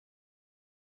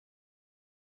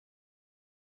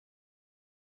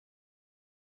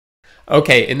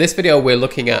Okay, in this video, we're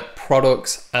looking at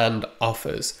products and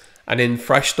offers. And in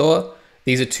FreshStore,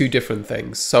 these are two different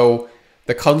things. So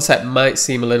the concept might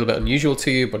seem a little bit unusual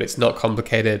to you, but it's not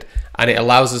complicated. And it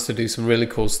allows us to do some really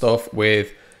cool stuff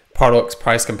with products,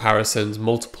 price comparisons,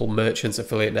 multiple merchants,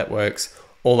 affiliate networks,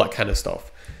 all that kind of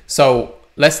stuff. So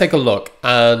let's take a look.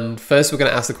 And first, we're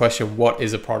going to ask the question, what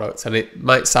is a product? And it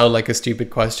might sound like a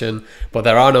stupid question, but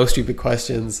there are no stupid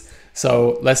questions.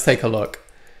 So let's take a look.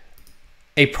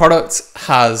 A product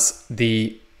has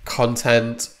the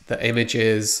content, the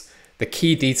images, the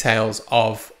key details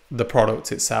of the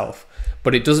product itself,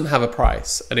 but it doesn't have a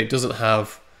price and it doesn't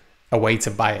have a way to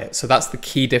buy it. So that's the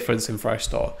key difference in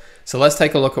FreshStore. So let's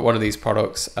take a look at one of these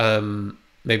products.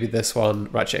 Maybe this one,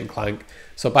 Ratchet & Clank.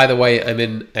 So by the way, I'm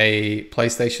in a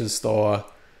PlayStation store,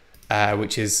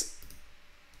 which is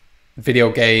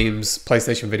video games,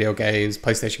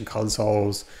 PlayStation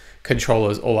consoles,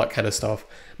 controllers, all that kind of stuff.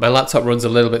 My laptop runs a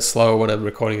little bit slow when I'm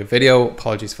recording a video.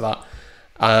 Apologies for that.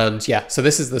 And yeah, so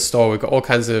this is the store. We've got all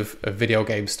kinds of video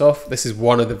game stuff. This is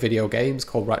one of the video games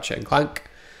called Ratchet & Clank.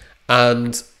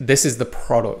 And this is the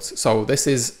product. So this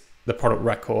is the product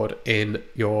record in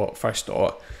your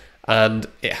FreshStore. And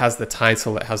it has the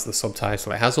title, it has the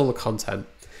subtitle, it has all the content.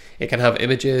 It can have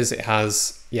images, it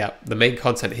has, the main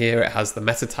content here, it has the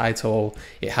meta title,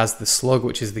 it has the slug,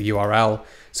 which is the URL.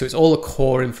 So it's all the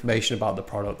core information about the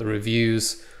product, the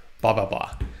reviews, blah, blah,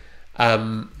 blah.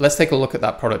 Let's take a look at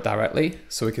that product directly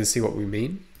so we can see what we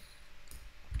mean.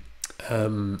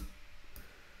 Just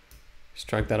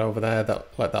drag that over there,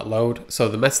 let that load. So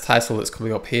the meta title that's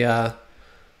coming up here,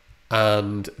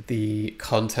 and the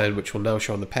content, which will now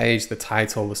show on the page, the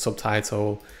title, the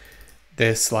subtitle,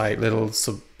 this like little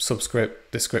subscript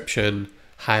description,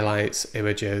 highlights,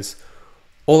 images,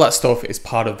 all that stuff is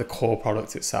part of the core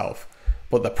product itself,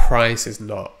 but the price is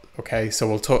not. Okay, so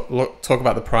we'll talk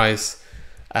about the price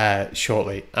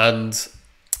shortly. And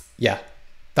yeah,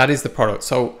 that is the product.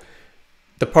 So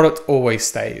the product always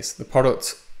stays. The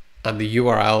product and the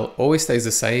URL always stays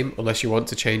the same unless you want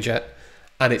to change it.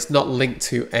 And it's not linked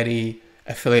to any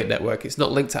affiliate network. It's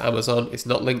not linked to Amazon. It's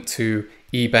not linked to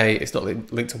eBay. It's not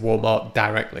linked to Walmart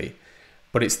directly,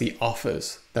 but it's the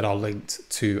offers that are linked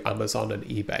to Amazon and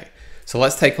eBay. So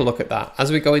let's take a look at that.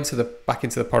 As we go back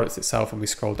into the product itself and we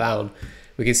scroll down,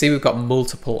 we can see we've got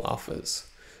multiple offers.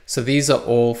 So these are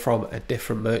all from a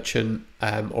different merchant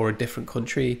or a different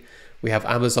country. We have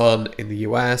Amazon in the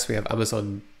US, we have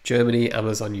Amazon Germany,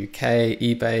 Amazon UK,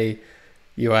 eBay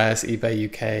US, eBay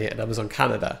UK, and Amazon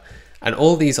Canada. And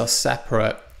all these are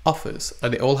separate offers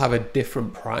and they all have a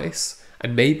different price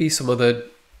and maybe some other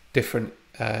different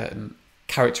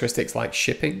characteristics like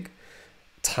shipping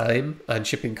time and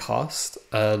shipping cost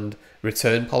and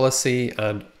return policy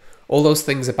and all those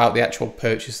things about the actual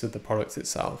purchase of the product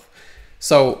itself.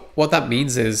 So what that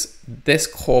means is this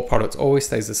core product always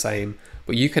stays the same,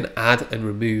 but you can add and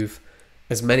remove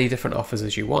as many different offers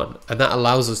as you want. And that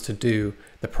allows us to do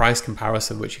the price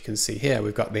comparison, which you can see here.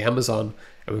 We've got the Amazon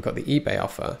and we've got the eBay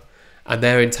offer, and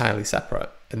they're entirely separate.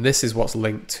 And this is what's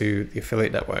linked to the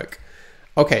affiliate network.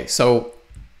 Okay, so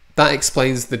that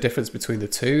explains the difference between the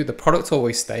two. The product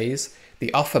always stays.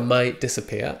 The offer might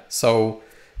disappear. So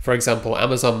for example,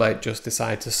 Amazon might just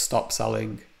decide to stop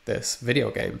selling this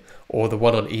video game, or the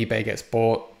one on eBay gets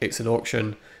bought, it's an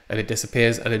auction and it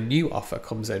disappears and a new offer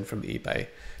comes in from eBay.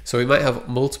 So we might have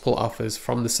multiple offers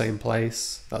from the same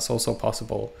place. That's also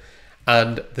possible.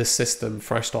 And the system,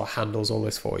 FreshStore, handles all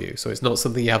this for you. So it's not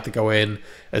something you have to go in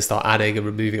and start adding and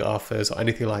removing offers or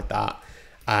anything like that.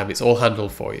 It's all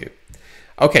handled for you.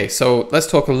 Okay, so let's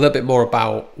talk a little bit more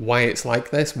about why it's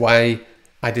like this, why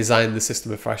I designed the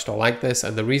system of FreshStore like this.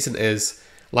 And the reason is,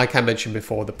 like I mentioned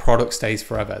before, the product stays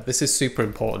forever. This is super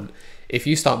important. If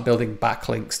you start building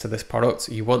backlinks to this product,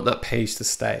 you want that page to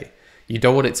stay. You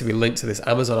don't want it to be linked to this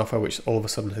Amazon offer, which all of a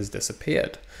sudden has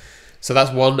disappeared. So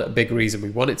that's one big reason. We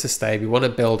want it to stay. We want to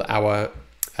build our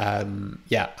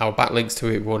backlinks to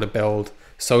it. We want to build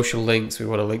social links. We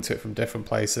want to link to it from different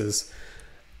places.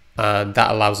 And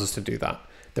that allows us to do that.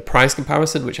 The price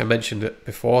comparison, which I mentioned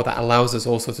before, that allows us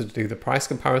also to do the price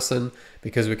comparison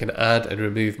because we can add and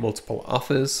remove multiple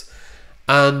offers.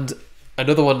 And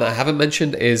another one that I haven't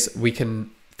mentioned is we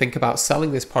can think about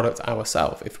selling this product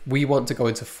ourselves. If we want to go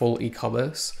into full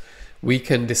e-commerce, we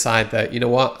can decide that, you know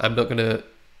what, I'm not going to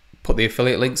put the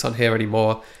affiliate links on here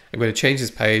anymore. I'm going to change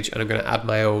this page and I'm going to add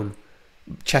my own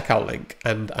checkout link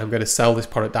and I'm going to sell this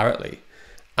product directly.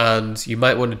 And you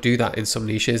might want to do that in some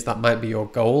niches. That might be your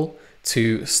goal,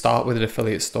 to start with an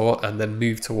affiliate store and then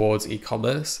move towards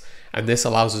e-commerce. And this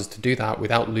allows us to do that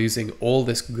without losing all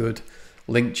this good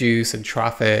link juice and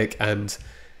traffic and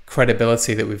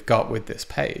credibility that we've got with this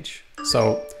page.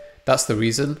 So That's the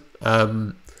reason.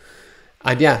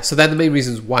 And yeah, so they're the main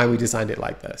reasons why we designed it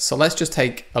like this. So let's just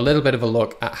take a little bit of a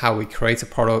look at how we create a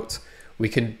product. We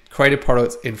can create a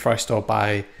product in FreshStore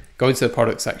by going to the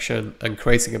product section and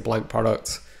creating a blank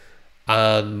product.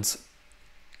 And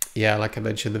yeah, like I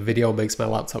mentioned, the video makes my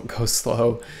laptop go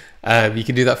slow. You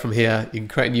can do that from here. You can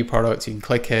create a new product, you can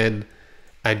click in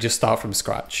and just start from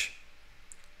scratch.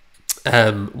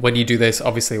 When you do this,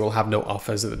 obviously we'll have no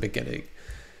offers at the beginning.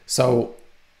 So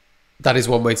that is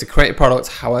one way to create a product.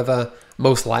 However,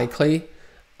 most likely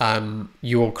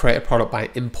you will create a product by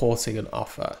importing an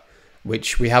offer,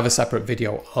 which we have a separate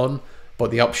video on,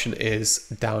 but the option is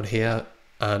down here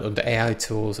and under AI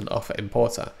tools and offer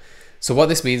importer. So what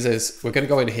this means is we're going to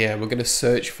go in here and we're going to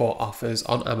search for offers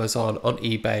on Amazon, on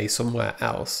eBay, somewhere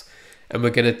else. And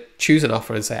we're going to choose an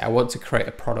offer and say, I want to create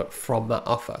a product from that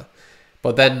offer.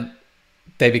 But then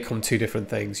they become two different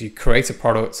things. You create a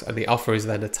product and the offer is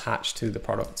then attached to the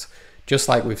product. Just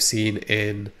like we've seen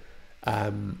in,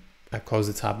 I close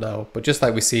the tab now, but just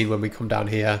like we've seen when we come down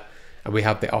here and we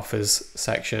have the offers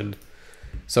section.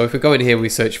 So if we go in here, we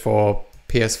search for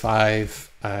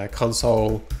PS5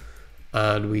 console,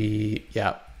 and we,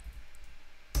 yeah,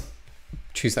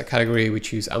 choose that category, we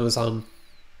choose Amazon.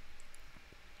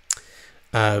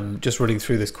 Just running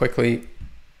through this quickly.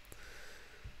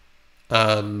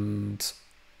 And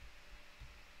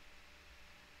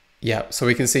yeah, so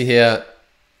we can see here,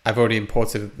 I've already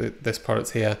imported this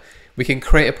product here. We can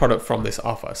create a product from this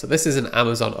offer. So this is an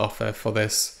Amazon offer for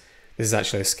this. This is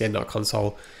actually a skin, not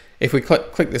console. If we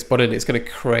click this button, it's going to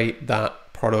create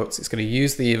that product. It's going to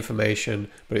use the information,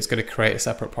 but it's going to create a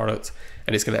separate product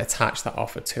and it's going to attach that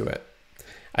offer to it.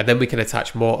 And then we can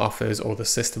attach more offers, or the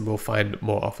system will find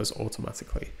more offers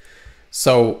automatically.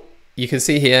 So you can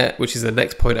see here, which is the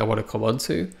next point I want to come on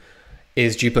to,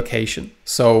 is duplication.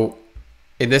 So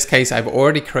in this case, I've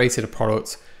already created a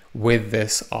product with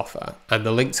this offer and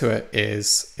the link to it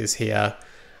is here.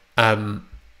 And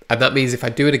that means if I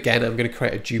do it again, I'm going to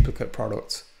create a duplicate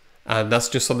product. And that's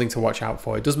just something to watch out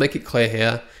for. It does make it clear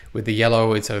here with the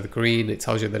yellow instead of the green. It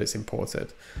tells you that it's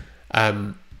imported.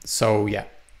 So yeah,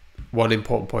 one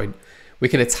important point. We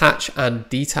can attach and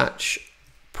detach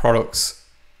products,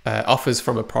 offers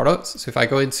from a product. So if I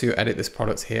go into edit this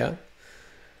product here,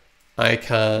 I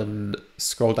can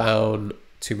scroll down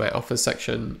to my offers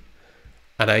section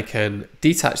and I can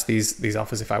detach these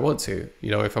offers if I want to. You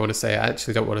know, if I want to say I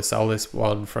actually don't want to sell this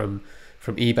one from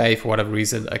eBay for whatever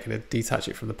reason, I can detach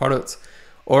it from the product,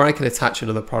 or I can attach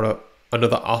another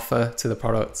offer to the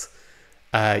product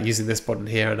using this button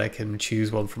here, and I can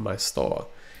choose one from my store.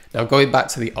 Now going back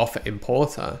to the offer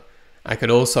importer, I can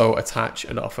also attach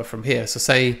an offer from here. So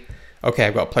say, okay,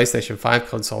 I've got a PlayStation 5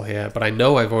 console here, but I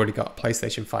know I've already got a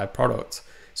PlayStation 5 product.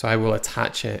 So I will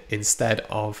attach it instead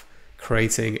of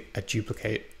creating a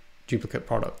duplicate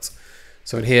product.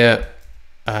 So in here,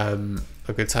 I'm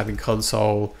going to type in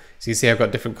console. So you see I've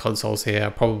got different consoles here.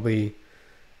 I'll probably,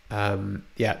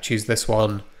 yeah, choose this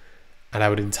one and I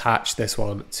would attach this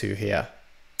one to here.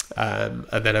 And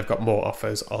then I've got more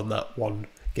offers on that one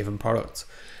given product.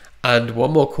 And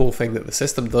one more cool thing that the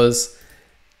system does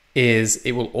is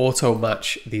it will auto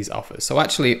match these offers. So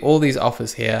actually all these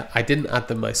offers here, I didn't add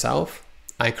them myself.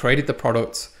 I created the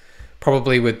product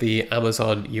probably with the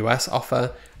Amazon US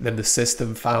offer, and then the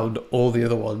system found all the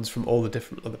other ones from all the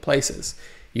different other places.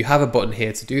 You have a button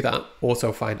here to do that,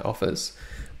 auto find offers,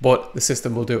 but the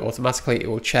system will do it automatically. It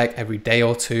will check every day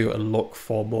or two and look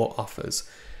for more offers.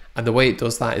 And the way it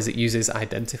does that is it uses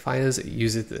identifiers. It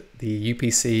uses the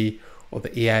UPC or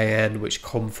the EIN, which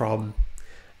come from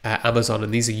Amazon,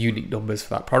 and these are unique numbers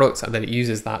for that product, and then it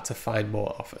uses that to find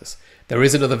more offers. There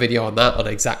is another video on that, on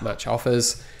exact match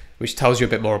offers, which tells you a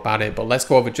bit more about it, but let's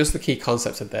go over just the key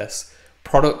concepts of this.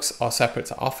 Products are separate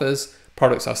to offers,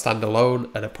 products are standalone,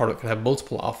 and a product can have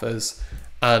multiple offers,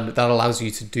 and that allows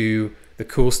you to do the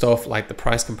cool stuff like the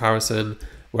price comparison,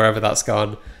 wherever that's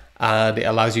gone, and it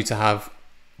allows you to have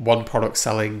one product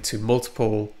selling to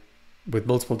multiple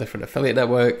different affiliate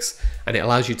networks, and it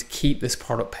allows you to keep this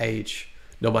product page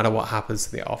no matter what happens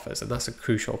to the offers, and that's a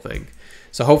crucial thing.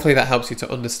 So hopefully that helps you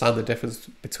to understand the difference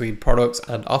between products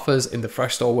and offers in the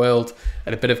FreshStore world,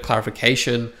 and a bit of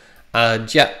clarification.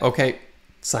 And yeah, okay,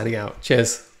 signing out.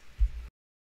 Cheers.